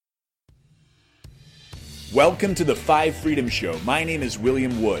Welcome to the Five Freedom Show. My name is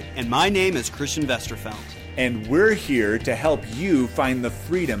William Wood. And my name is Christian Westerfeld. And we're here to help you find the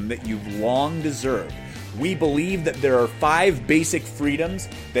freedom that you've long deserved. We believe that there are 5 basic freedoms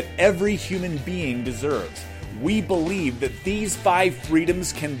that every human being deserves. We believe that these 5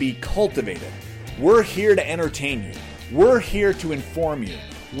 freedoms can be cultivated. We're here to entertain you. We're here to inform you.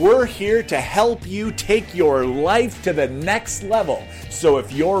 We're here to help you take your life to the next level. So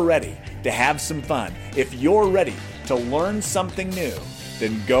if you're ready to have some fun, if you're ready to learn something new,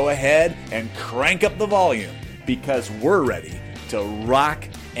 then go ahead and crank up the volume because we're ready to rock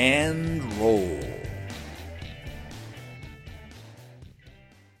and roll.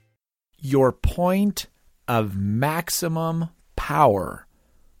 Your point of maximum power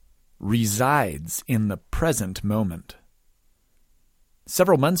resides in the present moment.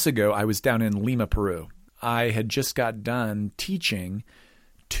 Several months ago, I was down in Lima, Peru. I had just got done teaching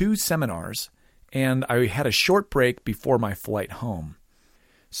 2 seminars, and I had a short break before my flight home.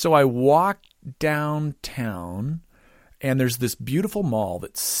 So I walked downtown, and there's this beautiful mall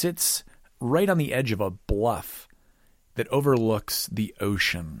that sits right on the edge of a bluff that overlooks the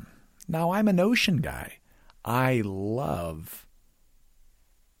ocean. Now, I'm an ocean guy. I love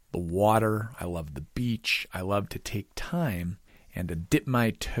the water. I love the beach. I love to take time and to dip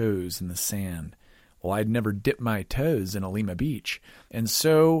my toes in the sand. Well, I'd never dipped my toes in a Lima beach, and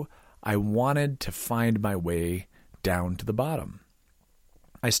so I wanted to find my way down to the bottom.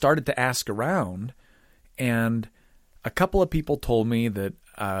 I started to ask around, and a couple of people told me that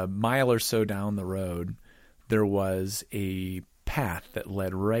a mile or so down the road, there was a path that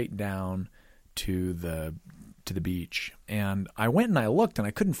led right down to the beach. And I went and I looked, and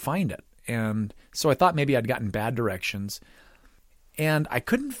I couldn't find it. And so I thought maybe I'd gotten bad directions. And I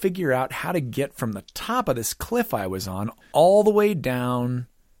couldn't figure out how to get from the top of this cliff I was on all the way down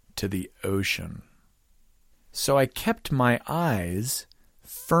to the ocean. So I kept my eyes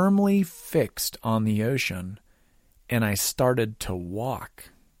firmly fixed on the ocean, and I started to walk.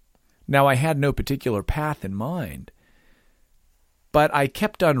 Now, I had no particular path in mind, but I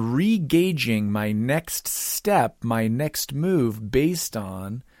kept on re-gauging my next step, my next move, based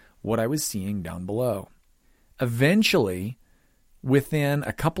on what I was seeing down below. Eventually, within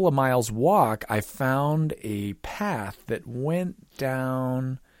a couple of miles walk, I found a path that went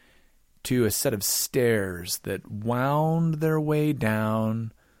down to a set of stairs that wound their way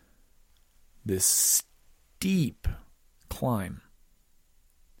down this steep climb.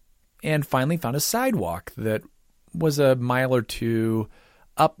 And finally found a sidewalk that was a mile or two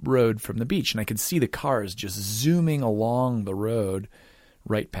up road from the beach. And I could see the cars just zooming along the road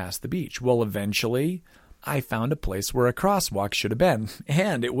right past the beach. Well, eventually I found a place where a crosswalk should have been.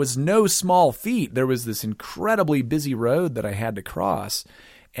 And it was no small feat. There was this incredibly busy road that I had to cross,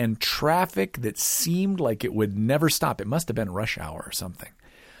 and traffic that seemed like it would never stop. It must have been rush hour or something.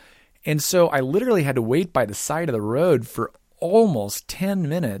 And so I literally had to wait by the side of the road for almost 10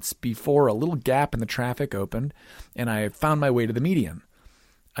 minutes before a little gap in the traffic opened, and I found my way to the median.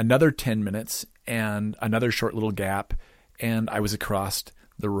 Another 10 minutes and another short little gap, and I was across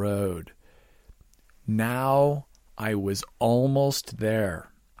the road. Now I was almost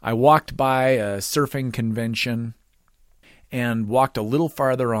there. I walked by a surfing convention and walked a little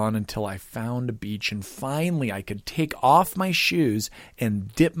farther on until I found a beach, and finally I could take off my shoes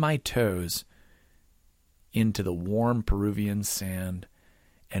and dip my toes into the warm Peruvian sand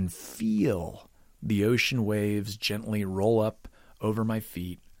and feel the ocean waves gently roll up over my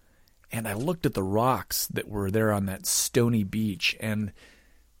feet. And I looked at the rocks that were there on that stony beach, and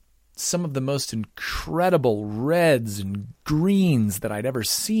some of the most incredible reds and greens that I'd ever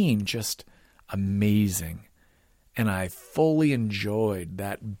seen, just amazing. And I fully enjoyed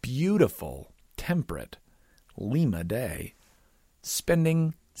that beautiful, temperate Lima day,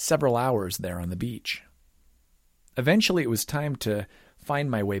 spending several hours there on the beach. Eventually, it was time to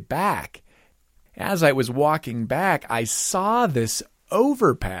find my way back. As I was walking back, I saw this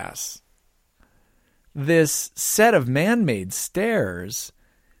overpass, this set of man-made stairs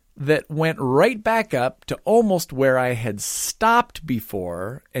that went right back up to almost where I had stopped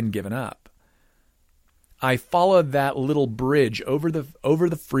before and given up. I followed that little bridge over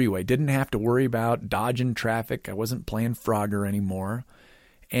the freeway. Didn't have to worry about dodging traffic. I wasn't playing Frogger anymore.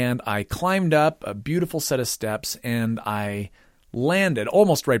 And I climbed up a beautiful set of steps, and I landed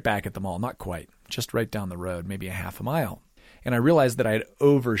almost right back at the mall. Not quite, just right down the road, maybe a half a mile. And I realized that I had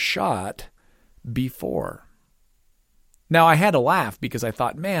overshot before. Now, I had to laugh because I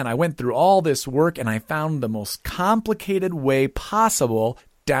thought, man, I went through all this work and I found the most complicated way possible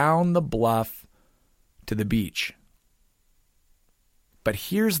down the bluff to the beach. But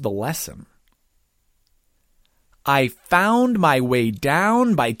here's the lesson. I found my way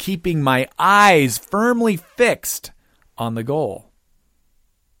down by keeping my eyes firmly fixed on the goal.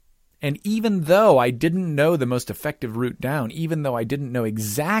 And even though I didn't know the most effective route down, even though I didn't know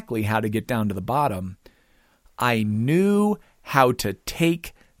exactly how to get down to the bottom, I knew how to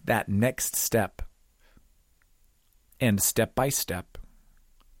take that next step. And step by step,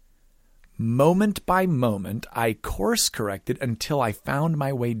 moment by moment, I course corrected until I found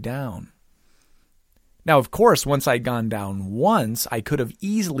my way down. Now, of course, once I'd gone down once, I could have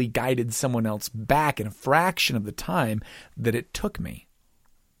easily guided someone else back in a fraction of the time that it took me.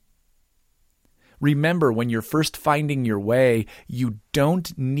 Remember, when you're first finding your way, you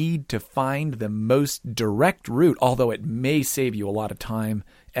don't need to find the most direct route, although it may save you a lot of time,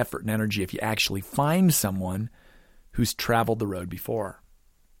 effort, and energy if you actually find someone who's traveled the road before.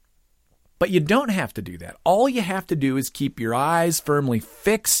 But you don't have to do that. All you have to do is keep your eyes firmly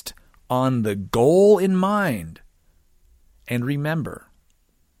fixed on the goal in mind. And remember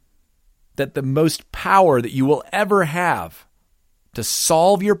that the most power that you will ever have to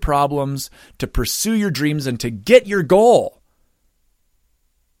solve your problems, to pursue your dreams, and to get your goal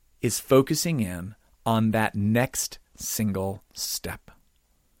is focusing in on that next single step.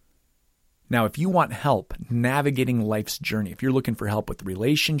 Now, if you want help navigating life's journey, if you're looking for help with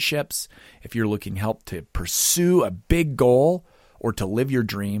relationships, if you're looking help to pursue a big goal or to live your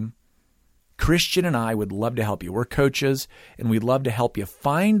dream, Christian and I would love to help you. We're coaches, and we'd love to help you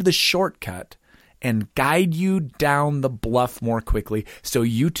find the shortcut and guide you down the bluff more quickly so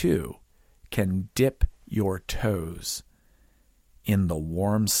you too can dip your toes in the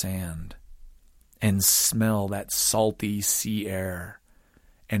warm sand and smell that salty sea air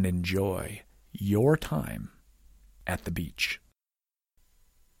and enjoy your time at the beach.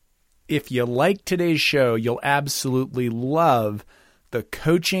 If you like today's show, you'll absolutely love the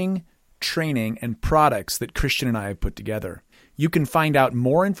coaching, training, and products that Christian and I have put together. You can find out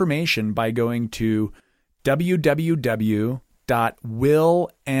more information by going to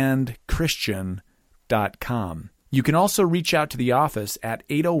www.willandchristian.com. You can also reach out to the office at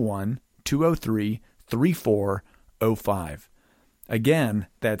 801-203-3405. Again,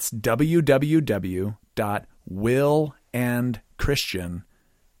 that's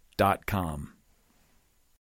www.willandchristian.com.